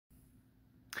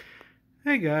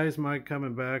Hey guys, Mike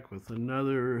coming back with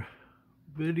another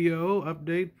video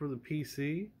update for the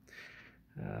PC.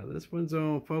 This one's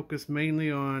on focused mainly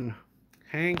on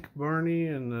Hank, Barney,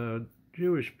 and the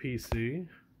Jewish PC.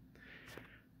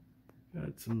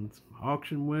 Got some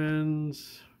auction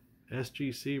wins,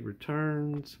 SGC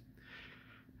returns,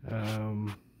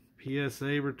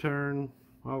 PSA return,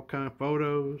 all kind of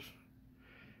photos.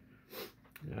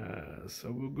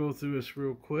 So we'll go through this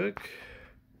real quick.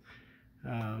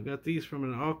 Got these from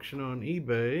an auction on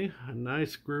eBay. A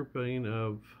nice grouping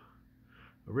of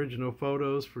original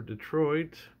photos for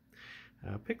Detroit.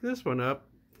 Picked this one up.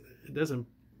 It doesn't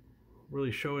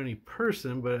really show any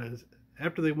person, but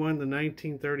after they won the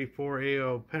 1934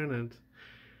 AL pennant,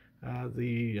 I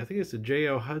think it's the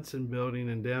J.L. Hudson building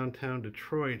in downtown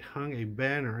Detroit hung a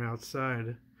banner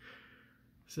outside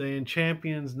saying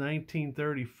Champions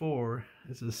 1934.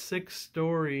 It's a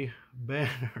 6-story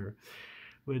banner,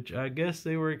 which I guess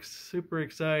they were super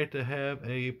excited to have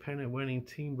a pennant-winning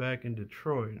team back in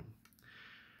Detroit.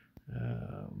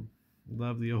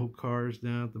 Love the old cars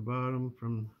down at the bottom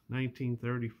from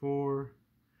 1934.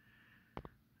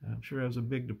 I'm sure it was a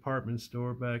big department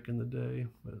store back in the day,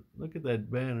 but look at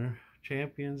that banner.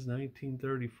 Champions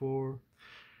 1934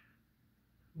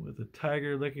 with a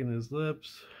tiger licking his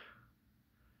lips.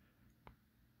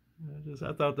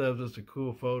 I thought that was just a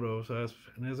cool photo, so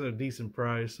and it's a decent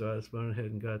price, so I just went ahead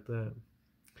and got that.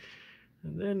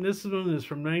 And then this one is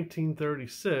from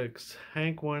 1936.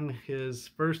 Hank won his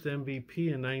first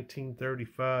MVP in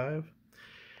 1935,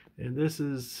 and this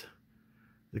is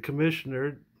the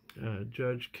commissioner,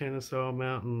 Judge Kennesaw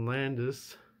Mountain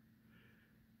Landis,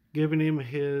 giving him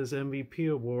his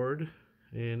MVP award.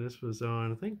 And this was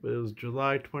on, I think it was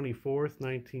July 24th,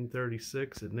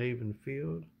 1936 at Navin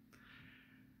Field.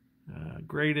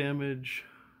 Great image.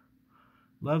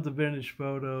 Love the vintage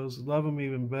photos. Love them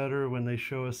even better when they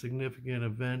show a significant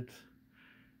event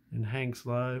in Hank's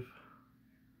life.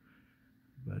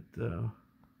 But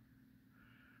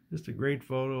just a great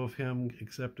photo of him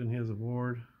accepting his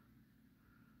award.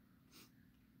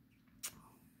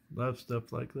 Love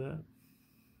stuff like that.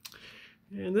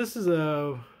 And this is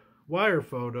a wire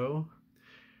photo,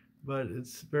 but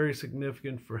it's very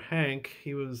significant for Hank.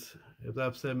 He was, as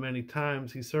I've said many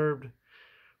times, he served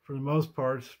for the most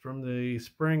part from the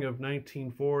spring of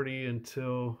 1940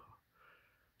 until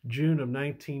June of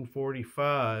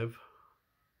 1945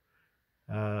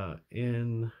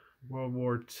 in World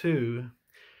War II.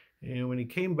 And when he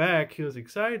came back, he was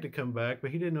excited to come back,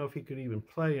 but he didn't know if he could even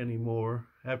play anymore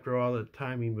after all the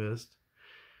time he missed.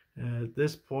 At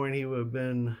this point, he would have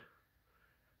been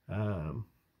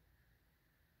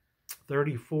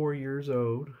 34 years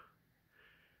old,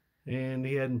 and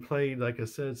he hadn't played, like I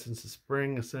said, since the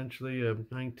spring essentially of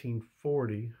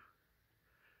 1940.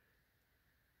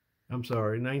 I'm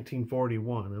sorry,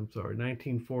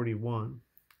 1941.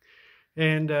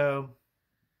 And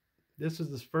this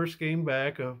is his first game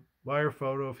back, a wire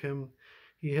photo of him.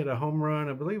 He hit a home run,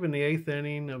 I believe, in the 8th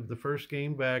inning of the first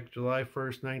game back, July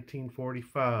 1st,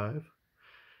 1945.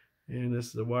 And this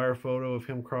is a wire photo of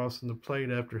him crossing the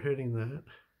plate after hitting that.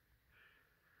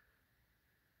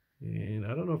 And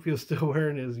I don't know if he was still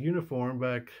wearing his uniform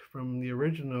back from the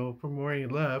original, from where he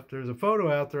left. There's a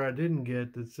photo out there I didn't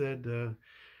get that said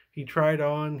he tried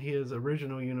on his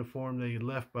original uniform that he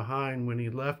left behind when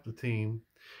he left the team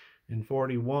in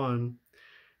 41.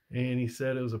 And he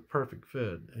said it was a perfect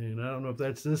fit. And I don't know if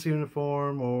that's this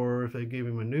uniform or if they gave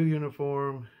him a new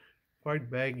uniform.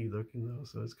 Quite baggy looking though,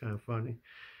 so it's kind of funny.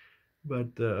 But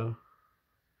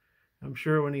I'm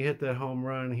sure when he hit that home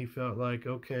run, he felt like,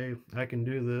 okay, I can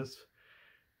do this.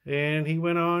 And they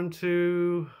went on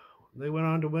to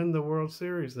win the World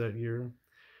Series that year.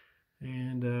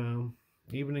 And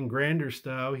even in grander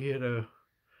style, he had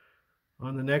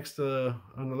on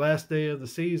the last day of the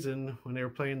season, when they were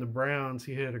playing the Browns,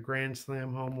 he had a grand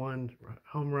slam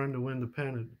home run to win the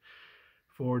pennant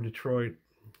for Detroit.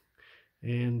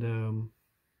 And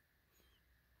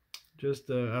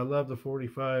I love the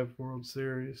 45 World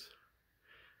Series.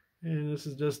 And this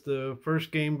is just the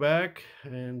first game back,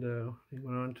 and he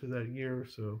went on to that year.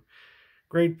 So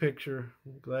great picture.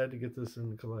 I'm glad to get this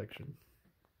in the collection.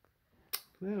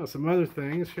 Now, some other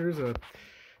things. Speaking of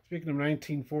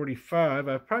 1945,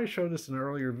 I probably showed this in an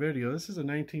earlier video. This is a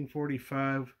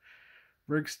 1945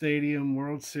 Brick Stadium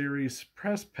World Series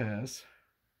press pass.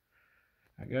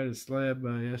 I got it slabbed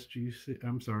by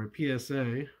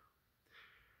PSA.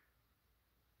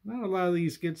 Not a lot of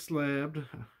these get slabbed.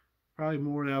 Probably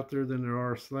more out there than there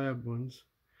are slabbed ones.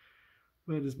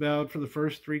 But it's valid for the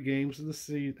first 3 games of the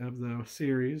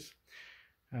series.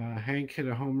 Hank hit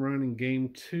a home run in game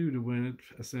 2 to win it,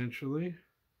 essentially.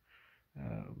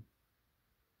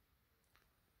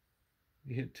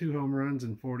 He hit 2 home runs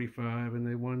in 45, and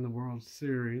they won the World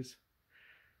Series.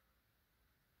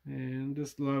 And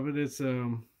just love it. It's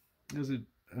a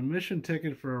admission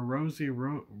ticket for a Rosie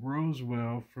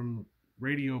Rosewell from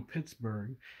Radio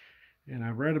Pittsburgh. And I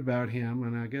read about him,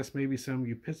 and I guess maybe some of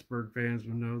you Pittsburgh fans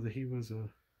would know that he was a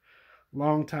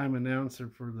longtime announcer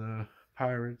for the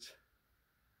Pirates.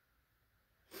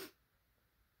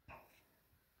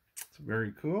 It's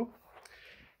very cool.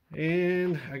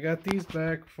 And I got these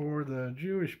back for the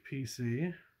Jewish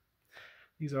PC.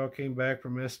 These all came back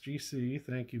from SGC.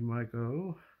 Thank you, Mike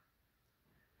O.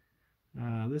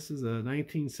 This is a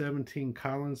 1917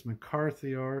 Collins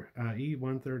McCarthy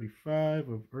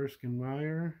E135 of Erskine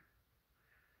Meyer.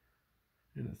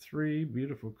 And a 3,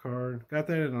 beautiful card. Got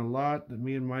that in a lot that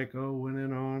me and Mike O went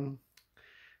in on.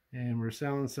 And we're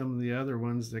selling some of the other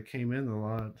ones that came in the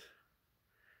lot.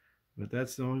 But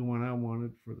that's the only one I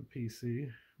wanted for the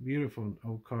PC. Beautiful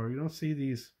old card. You don't see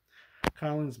these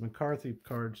Collins McCarthy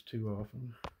cards too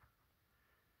often.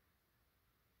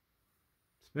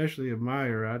 Especially of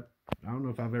Meyer. I don't know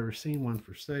if I've ever seen one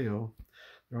for sale.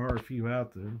 There are a few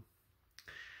out there.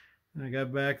 And I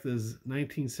got back this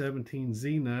 1917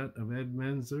 Zeenut of Ed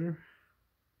Menzer,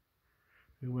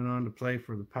 who went on to play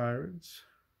for the Pirates.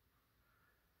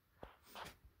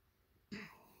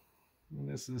 And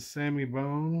this is Sammy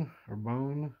Bone from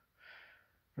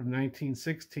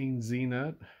 1916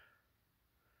 Zeenut.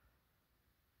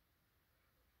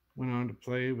 Went on to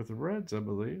play with the Reds, I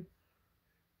believe.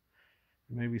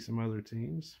 Maybe some other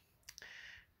teams.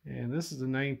 And this is the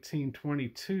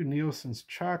 1922 Nielsen's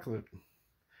Chocolate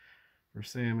for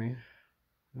Sammy.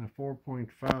 And a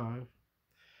 4.5.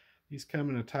 These come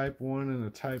in a Type 1 and a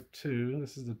Type 2.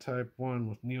 This is the Type 1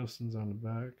 with Nielsen's on the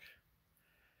back.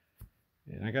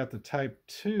 And I got the Type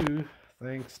 2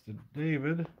 thanks to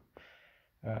David.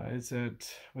 It's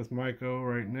with Mike O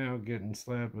right now getting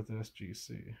slabbed with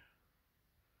SGC.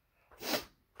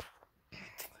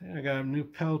 And I got a new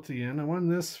Pelty in. I won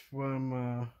this from,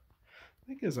 I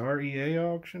think it's REA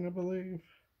auction, I believe.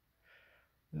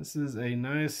 This is a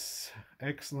nice,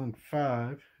 excellent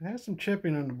 5. It has some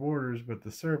chipping on the borders, but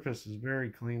the surface is very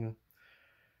clean.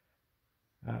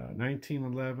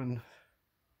 1911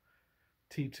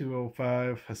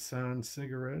 T205 Hassan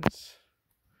cigarettes.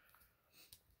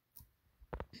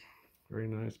 Very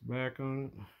nice back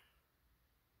on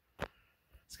it.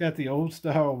 It's got the old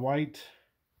style white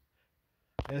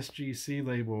SGC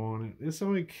label on it. This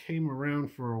only came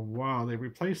around for a while. They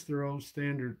replaced their old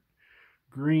standard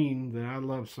green that I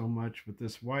love so much with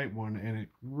this white one, and it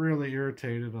really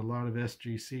irritated a lot of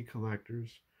SGC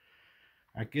collectors.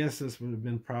 I guess this would have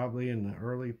been probably in the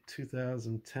early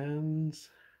 2010s.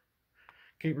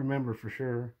 Can't remember for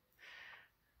sure.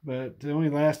 But it only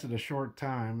lasted a short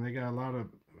time.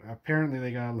 Apparently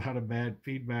they got a lot of bad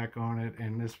feedback on it,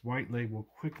 and this white label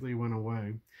quickly went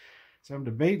away. So I'm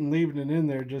debating leaving it in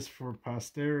there just for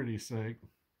posterity's sake,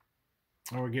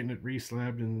 or getting it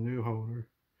re-slabbed in the new holder.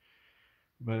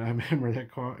 But I remember that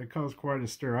it caused quite a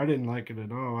stir. I didn't like it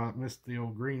at all. I missed the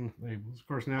old green labels. Of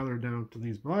course, now they're down to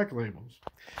these black labels.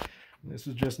 This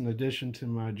is just an addition to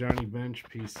my Johnny Bench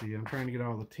PC. I'm trying to get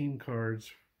all the team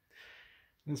cards.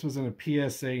 This was in a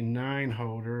PSA 9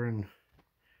 holder, and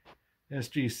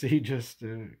SGC just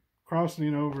crossing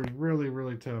it over is really,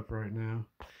 really tough right now.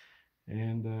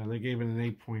 And they gave it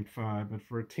an 8.5, but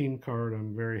for a team card,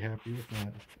 I'm very happy with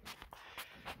that.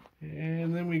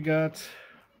 And then we got,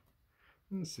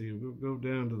 let's see, we'll go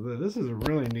down to this. This is a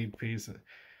really neat piece.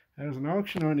 There was an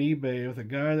auction on eBay with a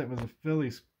guy that was a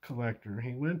Phillies collector.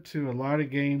 He went to a lot of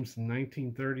games in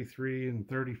 1933 and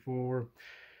 34,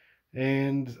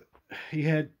 and he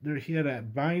had a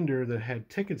binder that had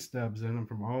ticket stubs in them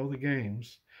from all the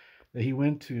games that he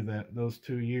went to those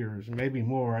 2 years, maybe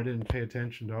more. I didn't pay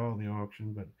attention to all the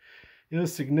auction, but it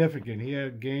was significant. He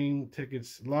had game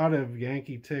tickets, a lot of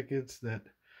Yankee tickets that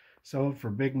sold for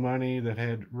big money that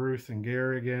had Ruth and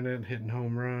Gehrig in it, hitting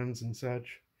home runs and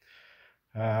such.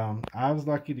 I was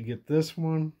lucky to get this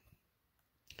one.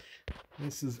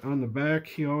 This is on the back.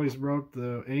 He always wrote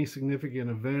any significant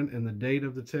event and the date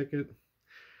of the ticket.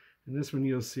 And this one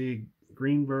you'll see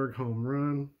Greenberg home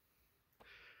run,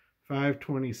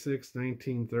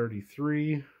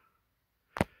 5/26/1933.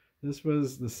 This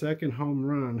was the second home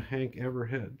run Hank ever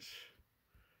hit.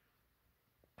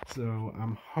 So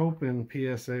I'm hoping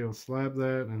PSA will slab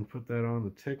that and put that on the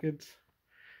ticket.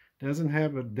 Doesn't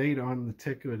have a date on the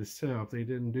ticket itself. They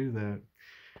didn't do that.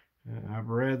 I've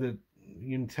read that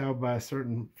you can tell by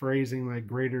certain phrasing like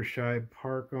Greater Shibe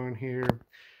Park on here.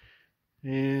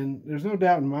 And there's no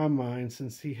doubt in my mind,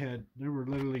 since there were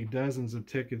literally dozens of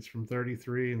tickets from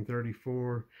 33 and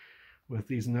 34 with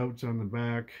these notes on the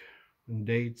back and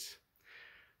dates.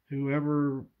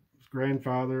 whoever's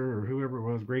grandfather or whoever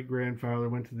it was, great-grandfather,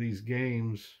 went to these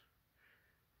games,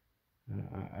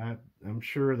 I'm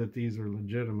sure that these are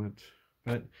legitimate.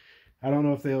 But I don't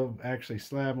know if they'll actually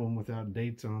slab them without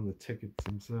dates on the tickets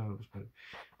themselves. But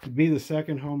to be the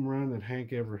second home run that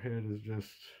Hank ever hit is just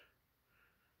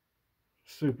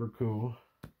super cool.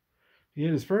 He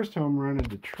hit his first home run in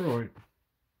Detroit,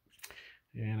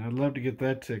 and I'd love to get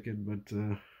that ticket, but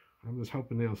I'm just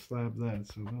hoping they'll slab that,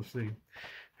 so we'll see.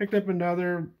 Picked up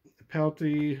another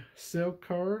Pelty silk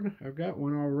card. I've got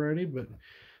one already, but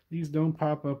these don't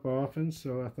pop up often,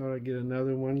 so I thought I'd get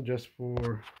another one just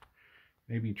for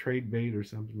maybe trade bait or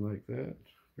something like that.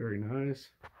 Very nice.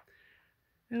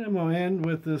 And I'm going to end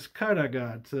with this cut I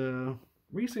got.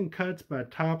 Recent cuts by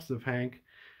Tops of Hank.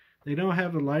 They don't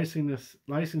have the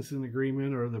licensing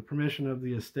agreement or the permission of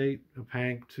the estate of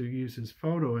Hank to use his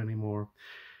photo anymore.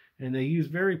 And they use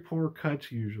very poor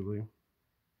cuts usually.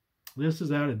 This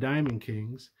is out of Diamond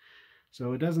Kings,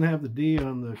 so it doesn't have the D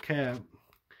on the cap,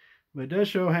 but it does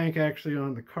show Hank actually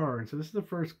on the card. So this is the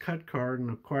first cut card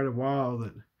in quite a while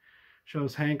that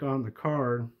shows Hank on the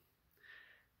card.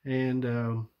 And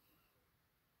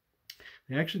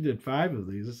they actually did 5 of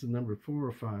these. This is number 4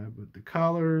 or 5, but the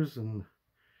colors and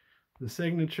the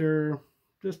signature,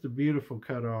 just a beautiful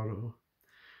cut auto.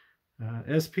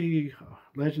 SP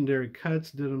Legendary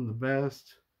Cuts did them the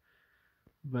best,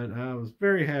 but I was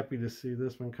very happy to see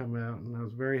this one come out, and I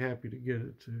was very happy to get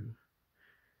it too.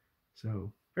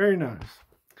 So very nice.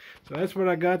 So that's what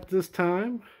I got this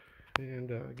time,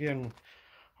 and again,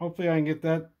 hopefully I can get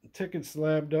that ticket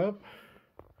slabbed up.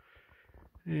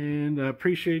 And I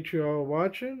appreciate you all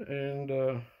watching, and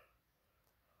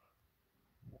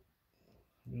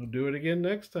we'll do it again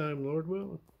next time, Lord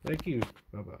willing. Thank you.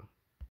 Bye-bye.